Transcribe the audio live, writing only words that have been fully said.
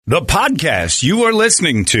The podcast you are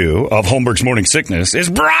listening to of Holmberg's Morning Sickness is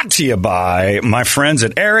brought to you by my friends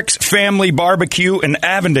at Eric's Family Barbecue in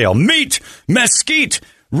Avondale. Meet, mesquite,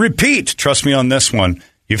 repeat. Trust me on this one.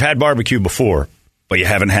 You've had barbecue before, but you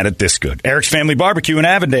haven't had it this good. Eric's Family Barbecue in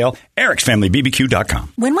Avondale,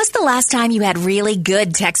 ericsfamilybbq.com. When was the last time you had really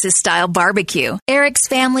good Texas-style barbecue? Eric's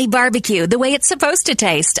Family Barbecue, the way it's supposed to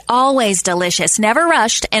taste. Always delicious, never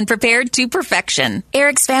rushed, and prepared to perfection.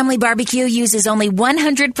 Eric's Family Barbecue uses only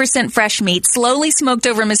 100% fresh meat, slowly smoked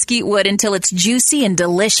over mesquite wood until it's juicy and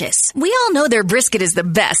delicious. We all know their brisket is the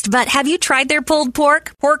best, but have you tried their pulled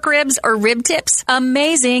pork, pork ribs, or rib tips?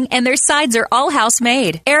 Amazing, and their sides are all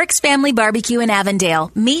house-made. Eric's Family Barbecue in Avondale.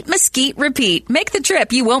 Meet, mesquite, repeat. Make the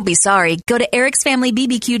trip. You won't be sorry. Go to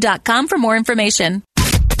ericsfamilybbq.com for more information.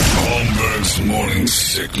 Holmberg's Morning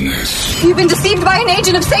Sickness. You've been deceived by an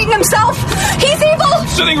agent of Satan himself. He's evil.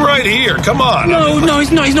 Sitting right here. Come on. No,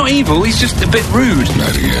 he's not evil. He's just a bit rude.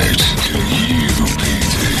 98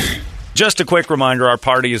 KUPD. Just a quick reminder, our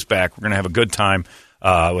party is back. We're going to have a good time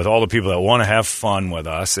with all the people that want to have fun with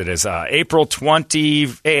us. It is April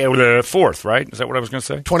 24th, right? Is that what I was going to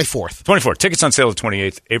say? 24th. 24th. Tickets on sale the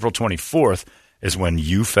 28th. April 24th is when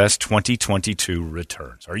UFest 2022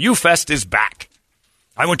 returns. Our UFest is back.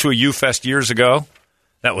 I went to a UFest years ago.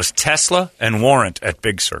 That was Tesla and Warrant at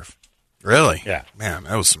Big Surf. Really? Yeah. Man,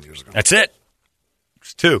 that was some years ago. That's it.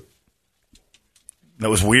 It's two. That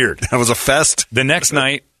was weird. That was a fest. The next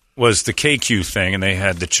night was the KQ thing, and they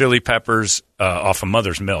had the chili peppers off of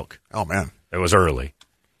Mother's Milk. Oh, man. It was early.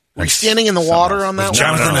 Were you standing in the water on that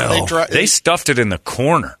one? They stuffed it in the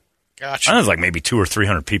corner. Gotcha. I was like maybe 200 or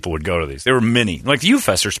 300 people would go to these. They were mini. Like the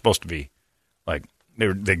U-Fest are supposed to be like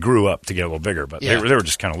they grew up to get a little bigger, but they were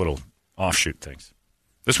just kind of little offshoot things.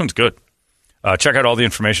 This one's good. Check out all the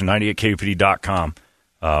information, 98kupd.com.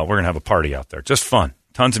 We're going to have a party out there. Just fun.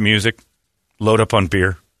 Tons of music. Load up on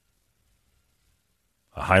beer.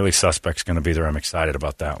 A Highly Suspect's going to be there. I'm excited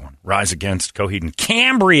about that one. Rise Against, Coheed and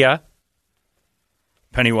Cambria.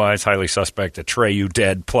 Pennywise, Highly Suspect, Atreyu,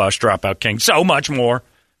 Dead, Plush, Dropout King, so much more.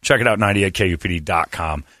 Check it out,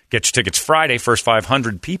 98kupd.com. Get your tickets Friday. First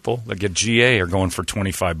 500 people that get GA are going for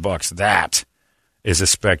 $25. That is a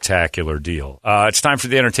spectacular deal. It's time for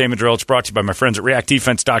the entertainment drill. It's brought to you by my friends at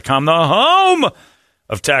reactdefense.com, the home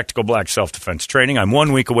of Tactical Black Self-Defense Training. I'm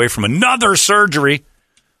 1 week away from another surgery.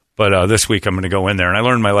 But this week I'm going to go in there. And I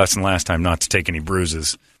learned my lesson last time not to take any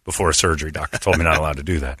bruises before a surgery. Doctor told me not allowed to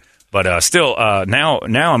do that. But still, now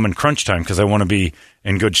I'm in crunch time because I want to be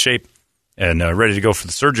in good shape and ready to go for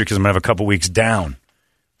the surgery because I'm going to have a couple weeks down.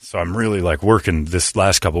 So I'm really working this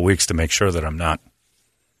last couple weeks to make sure that I'm not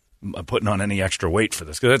putting on any extra weight for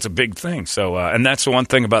this because that's a big thing. So and that's the one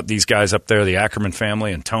thing about these guys up there, the Ackerman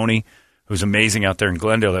family and Tony, who's amazing out there in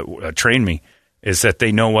Glendale that trained me, is that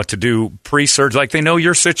they know what to do pre-surgery. Like, they know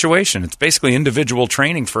your situation. It's basically individual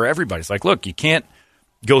training for everybody. It's like, look, you can't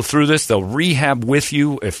go through this. They'll rehab with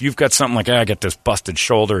you. If you've got something like, I got this busted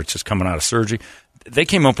shoulder, it's just coming out of surgery. They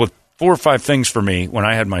came up with 4 or 5 things for me when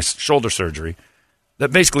I had my shoulder surgery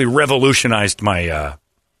that basically revolutionized my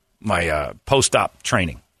post-op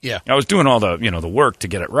training. Yeah. I was doing all the work to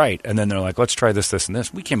get it right, and then they're like, let's try this, this, and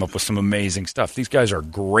this. We came up with some amazing stuff. These guys are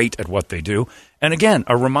great at what they do. And again,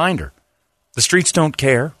 a reminder, the streets don't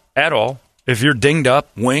care at all. If you're dinged up,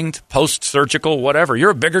 winged, post-surgical, whatever, you're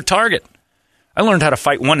a bigger target. I learned how to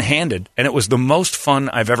fight one-handed, and it was the most fun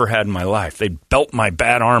I've ever had in my life. They'd belt my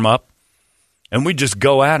bad arm up, and we'd just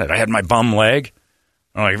go at it. I had my bum leg.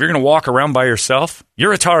 I'm like, if you're going to walk around by yourself,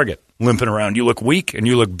 you're a target, limping around. You look weak, and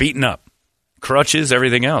you look beaten up. Crutches,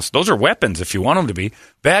 everything else. Those are weapons if you want them to be.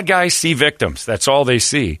 Bad guys see victims. That's all they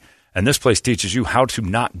see. And this place teaches you how to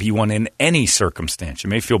not be one in any circumstance. You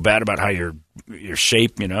may feel bad about how your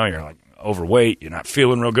shape, you're like overweight, you're not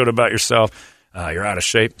feeling real good about yourself, you're out of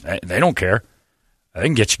shape. They don't care. They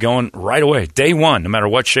can get you going right away. Day one, no matter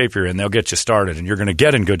what shape you're in, they'll get you started, and you're going to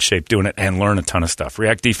get in good shape doing it and learn a ton of stuff.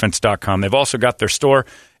 ReactDefense.com. They've also got their store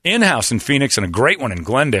in-house in Phoenix and a great one in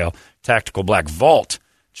Glendale, Tactical Black Vault.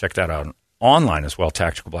 Check that out online as well,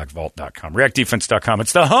 TacticalBlackVault.com. ReactDefense.com.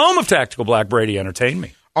 It's the home of Tactical Black. Brady, entertain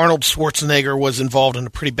me. Arnold Schwarzenegger was involved in a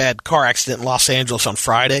pretty bad car accident in Los Angeles on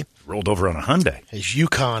Friday. Rolled over on a Hyundai. His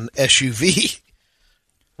Yukon SUV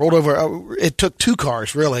rolled over. It took 2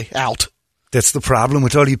 cars, really, out. That's the problem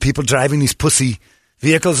with all you people driving these pussy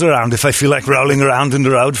vehicles around. If I feel like rolling around in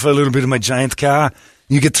the road for a little bit of my giant car,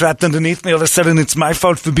 you get trapped underneath me, all of a sudden it's my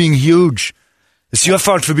fault for being huge. It's your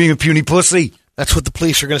fault for being a puny pussy. That's what the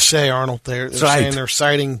police are going to say, Arnold. They're saying they're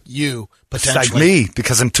citing you, potentially. Cite me,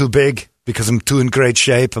 because I'm too big, because I'm too in great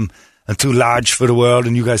shape, I'm too large for the world,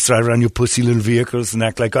 and you guys drive around your pussy little vehicles and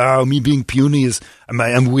act like, me being puny is,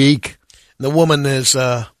 I'm weak. The woman is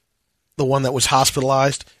the one that was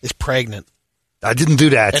hospitalized, is pregnant. I didn't do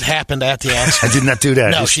that. It happened at the accident. I did not do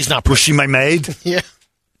that. No, she's not Was she my maid? Yeah.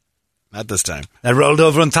 Not this time. I rolled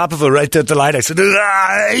over on top of her right there at the light. I said, and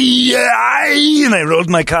I rolled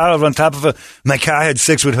my car over on top of her. My car had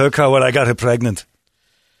sex with her car while I got her pregnant.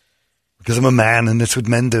 Because I'm a man, and that's what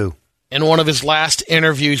men do. In one of his last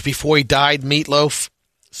interviews before he died, Meatloaf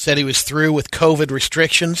said he was through with COVID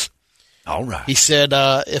restrictions. All right. He said,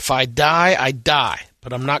 if I die, I die,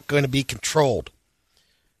 but I'm not going to be controlled.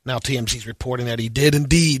 Now TMZ's reporting that he did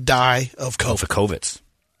indeed die of COVID. The COVIDs.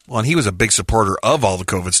 Well, and he was a big supporter of all the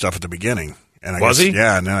COVID stuff at the beginning. And I Was guess, he?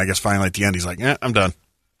 Yeah, and then I guess finally at the end he's like, I'm done.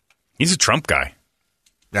 He's a Trump guy.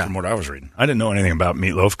 Yeah. From what I was reading. I didn't know anything about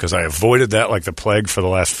Meatloaf because I avoided that like the plague for the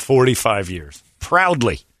last 45 years.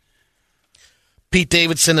 Proudly. Pete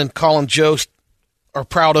Davidson and Colin Jost are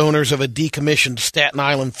proud owners of a decommissioned Staten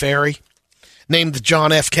Island ferry named the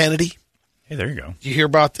John F. Kennedy. Hey, there you go. Did you hear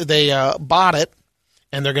about they bought it,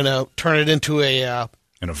 and they're going to turn it into an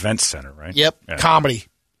event center, right? Yep, Yeah. comedy.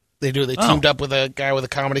 They teamed up with a guy with a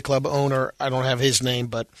comedy club owner. I don't have his name,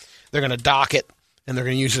 but they're going to dock it, and they're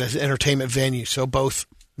going to use it as an entertainment venue, so both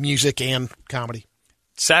music and comedy.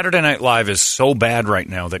 Saturday Night Live is so bad right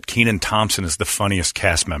now that Kenan Thompson is the funniest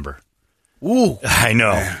cast member. Ooh. I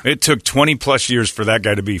know. It took 20-plus years for that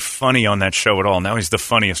guy to be funny on that show at all. Now he's the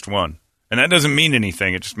funniest one. And that doesn't mean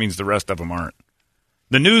anything. It just means the rest of them aren't.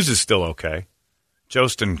 The news is still okay.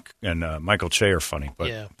 Jost and Michael Che are funny,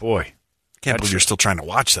 but boy. Can't believe you're still trying to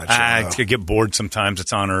watch that show. I get bored sometimes.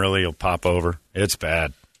 It's on early. You'll pop over. It's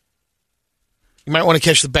bad. You might want to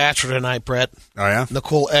catch The Bachelor tonight, Brett. Oh, yeah?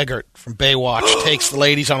 Nicole Eggert from Baywatch takes the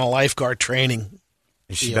ladies on a lifeguard training.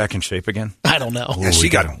 Is she back in shape again? I don't know. Yeah, she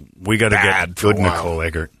got we got to bad get for good a while. Nicole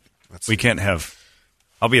Eggert. We can't have.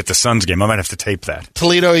 I'll be at the Suns game. I might have to tape that.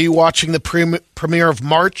 Toledo, are you watching the premiere of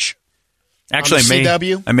March? Actually, on the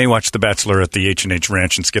CW? I may watch The Bachelor at the H&H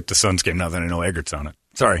Ranch and skip the Suns game now that I know Eggert's on it.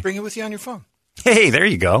 Sorry. Bring it with you on your phone. Hey, there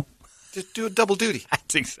you go. Just do a double duty.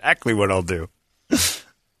 That's exactly what I'll do.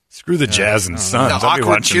 Screw the Jazz and Suns. The I'll be awkward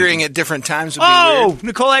watching. cheering at different times would be weird.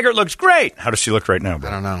 Nicole Eggert looks great. How does she look right now, bro?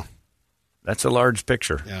 I don't know. That's a large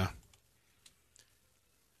picture. Yeah.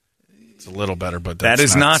 It's a little better, but That that's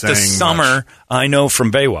is not the saying summer much. I know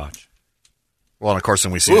from Baywatch. Well, and of course,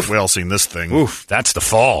 then we all seen this thing. Oof, that's the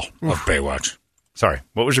fall of Baywatch. Sorry,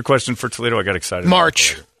 what was your question for Toledo? I got excited.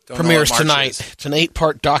 March Don't know premieres what March tonight. is. It's an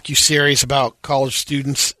 8-part docuseries about college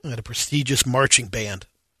students at a prestigious marching band.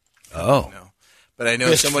 Oh, No. But I know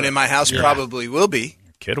Christopher. someone in my house probably will be.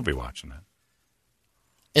 your kid will be watching that.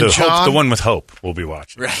 And The, John, Hope, the one with Hope will be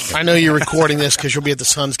watching. Right. I know you're recording this because you'll be at the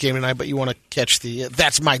Suns game tonight, but you want to catch the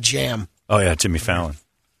That's My Jam. Oh, yeah, Jimmy Fallon.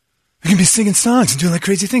 We can be singing songs and doing like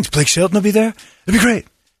crazy things. Blake Shelton will be there. It'll be great.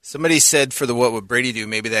 Somebody said for the What Would Brady Do,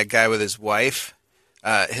 maybe that guy with his wife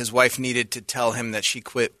needed to tell him that she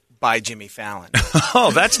quit by Jimmy Fallon.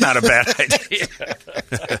 Oh, that's not a bad idea.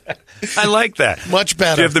 I like that. Much Do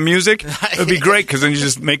better. you have the music? It would be great because then you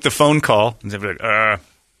just make the phone call and they'd be like,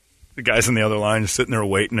 the guy's on the other line just sitting there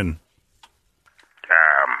waiting and.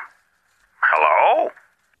 Hello?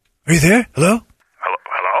 Are you there? Hello?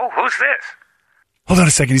 Hello? Who's this? Hold on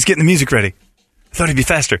a second. He's getting the music ready. I thought he'd be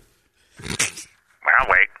faster. Well,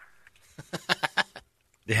 wait.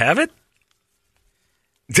 You have it?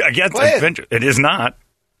 I guess Play it. it is not.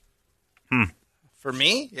 For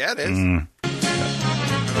me? Yeah, it is. I don't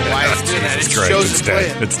know why it's doing that. It It's just great. shows It's it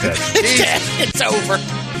dead. playing. It's dead. It's over.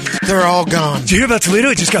 They're all gone. Did you hear about Toledo?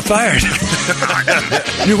 He just got fired.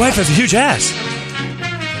 Your wife has a huge ass.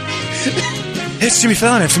 Hey, it's Jimmy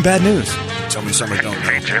Fallon. I have some bad news. Tell me something I don't know.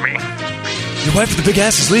 Hey, Jimmy. Your wife with the big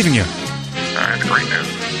ass is leaving you. That's great news.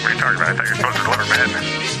 What are you talking about? I thought you were supposed to deliver bad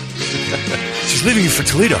news. She's leaving you for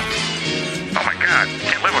Toledo. Oh, my God.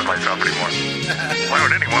 Can't live with myself anymore. Why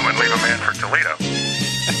would any woman leave a man for Toledo?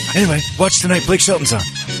 Anyway, watch tonight. Blake Shelton's on.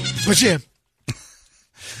 That's my jam.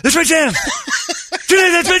 That's my jam.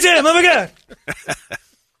 Tonight, that's my jam. Oh my god.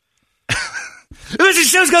 Listen,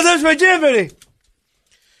 show's called That's My Jam, buddy.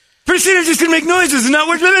 Pretty soon I'm just gonna make noises and not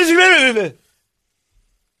work.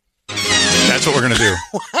 That's what we're going to do.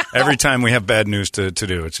 Every time we have bad news to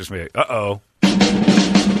do, it's just me. Uh-oh.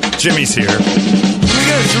 Jimmy's here. Oh my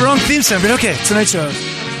god, it's the wrong theme song, but okay, tonight's show.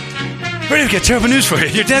 Ready to get terrible news for you.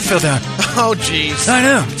 Your dad fell down. Oh, jeez. I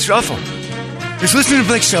know, it's awful. He was listening to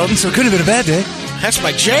Blake Shelton, so it couldn't have been a bad day. That's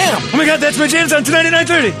my jam. Oh my god, That's My Jam's on tonight at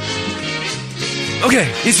 9:30. Okay,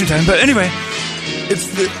 Eastern time, but anyway. It's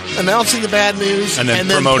announcing the bad news And then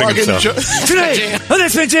promoting plugging himself. That's my Tonight, jam. oh,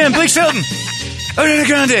 That's My Jam, Blake Shelton. Ariana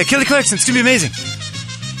Grande, Kelly Clarkson, it's gonna be amazing.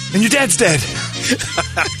 And your dad's dead.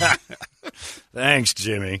 Thanks,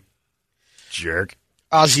 Jimmy. Jerk.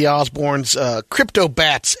 Ozzy Osbourne's Crypto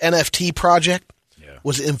Bats NFT project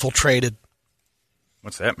was infiltrated.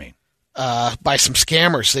 What's that mean? By some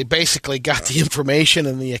scammers. They basically got the information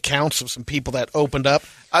and the accounts of some people that opened up.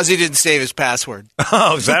 Ozzy didn't save his password.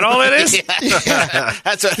 Oh, is that all it is? Yeah.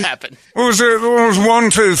 That's what happened. What was it? What was 1,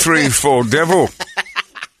 2, 3, 4, devil?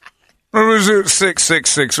 Or was it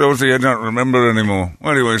 666 Ozzy? I don't remember anymore.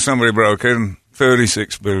 Anyway, somebody broke in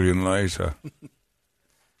 36 billion later.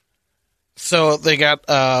 So they got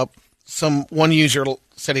one user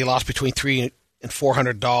said he lost between $300 and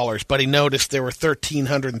 $400, but he noticed there were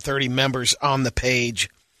 1,330 members on the page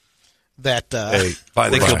that Hey, I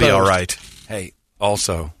think he'll be all right. Hey,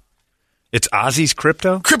 also, it's Ozzy's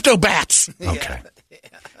crypto? Crypto Bats. Okay.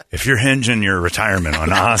 If you're hinging your retirement on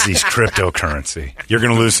Ozzy's cryptocurrency, you're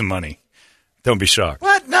going to lose some money. Don't be shocked.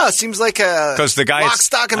 What? No, it seems like a lock,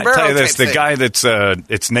 stock, and barrel. I tell you this, type the thing. guy that's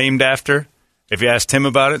it's named after, if you asked him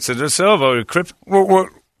about it, said, Silvo, crypto.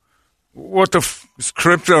 What the is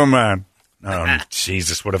crypto, man? Oh,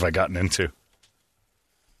 Jesus, what have I gotten into?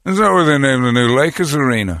 Is that what they named the new Lakers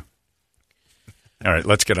arena? All right,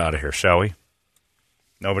 let's get out of here, shall we?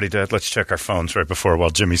 Nobody did? Let's check our phones right before while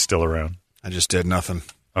Jimmy's still around. I just did nothing.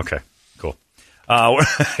 Okay, cool. I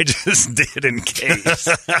just did in case.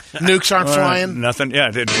 Nukes aren't flying? Nothing. Yeah,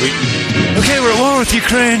 did we? Okay, we're at war with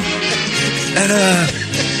Ukraine,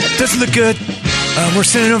 and doesn't look good. We're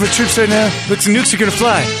sending over troops right now. Looks like nukes are going to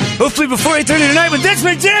fly. Hopefully before 8:30 tonight, when That's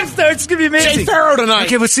My Jam starts, it's going to be amazing. Jay Farrow tonight.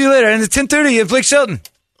 Okay, we'll see you later. And at 10:30 at Blake Shelton.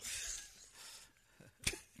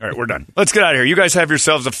 All right, we're done. Let's get out of here. You guys have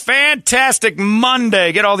yourselves a fantastic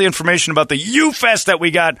Monday. Get all the information about the U-Fest that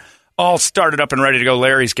we got all started up and ready to go.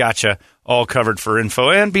 Larry's got you all covered for info.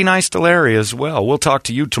 And be nice to Larry as well. We'll talk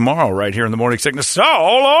to you tomorrow right here in the Morning Sickness. So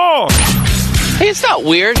long! Hey, it's not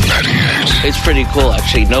weird. It's pretty cool,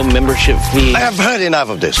 actually. No membership fee. I have heard enough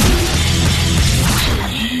of this.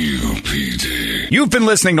 You've been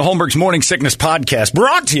listening to Holmberg's Morning Sickness Podcast,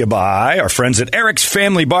 brought to you by our friends at Eric's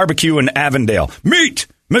Family Barbecue in Avondale. Meet,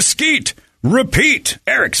 mesquite, repeat.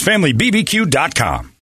 Eric'sFamilyBBQ.com.